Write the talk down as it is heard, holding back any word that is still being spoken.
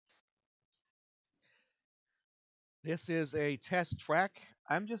This is a test track.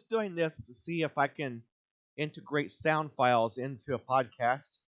 I'm just doing this to see if I can integrate sound files into a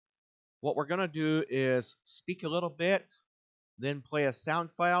podcast. What we're going to do is speak a little bit, then play a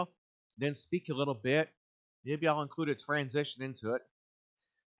sound file, then speak a little bit. Maybe I'll include a transition into it.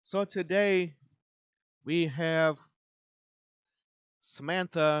 So today we have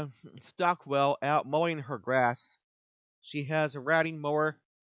Samantha Stockwell out mowing her grass. She has a riding mower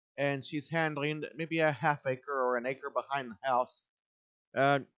and she's handling maybe a half acre or an acre behind the house.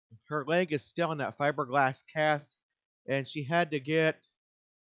 Uh, Her leg is still in that fiberglass cast, and she had to get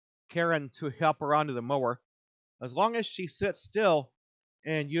Karen to help her onto the mower. As long as she sits still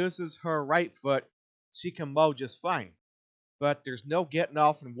and uses her right foot, she can mow just fine. But there's no getting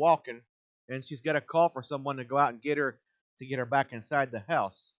off and walking, and she's got to call for someone to go out and get her back inside the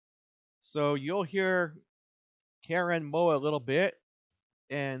house. So you'll hear Karen mow a little bit,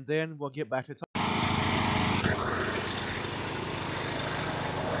 and then we'll get back to talk.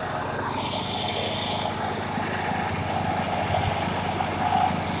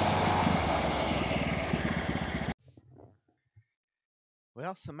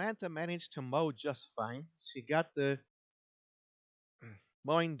 Well, Samantha managed to mow just fine. She got the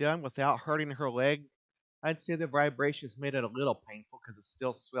mowing done without hurting her leg. I'd say the vibrations made it a little painful because it's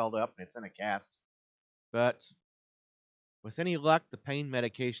still swelled up and it's in a cast. But with any luck, the pain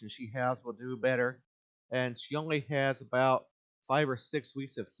medication she has will do better. And she only has about 5 or 6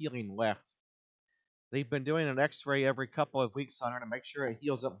 weeks of healing left. They've been doing an x ray every couple of weeks on her to make sure it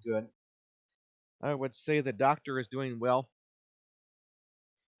heals up good. I would say the doctor is doing well.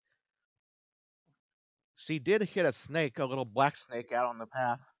 She did hit a snake, a little black snake, out on the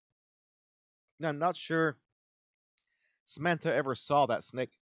path. Now, I'm not sure Samantha ever saw that snake.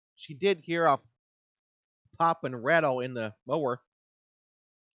 She did hear a pop and rattle in the mower,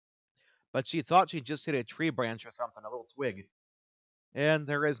 but she thought she just hit a tree branch or something, a little twig. And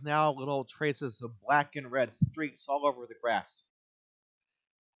there is now little traces of black and red streaks all over the grass.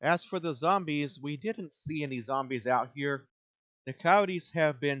 As for the zombies, we didn't see any zombies out here. The coyotes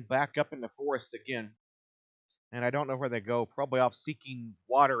have been back up in the forest again, and I don't know where they go, probably off seeking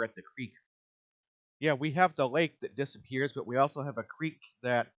water at the creek. Yeah, we have the lake that disappears, but we also have a creek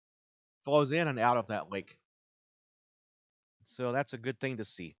that flows in and out of that lake. So that's a good thing to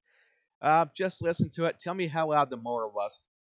see. Just listen to it. Tell me how loud the mower was.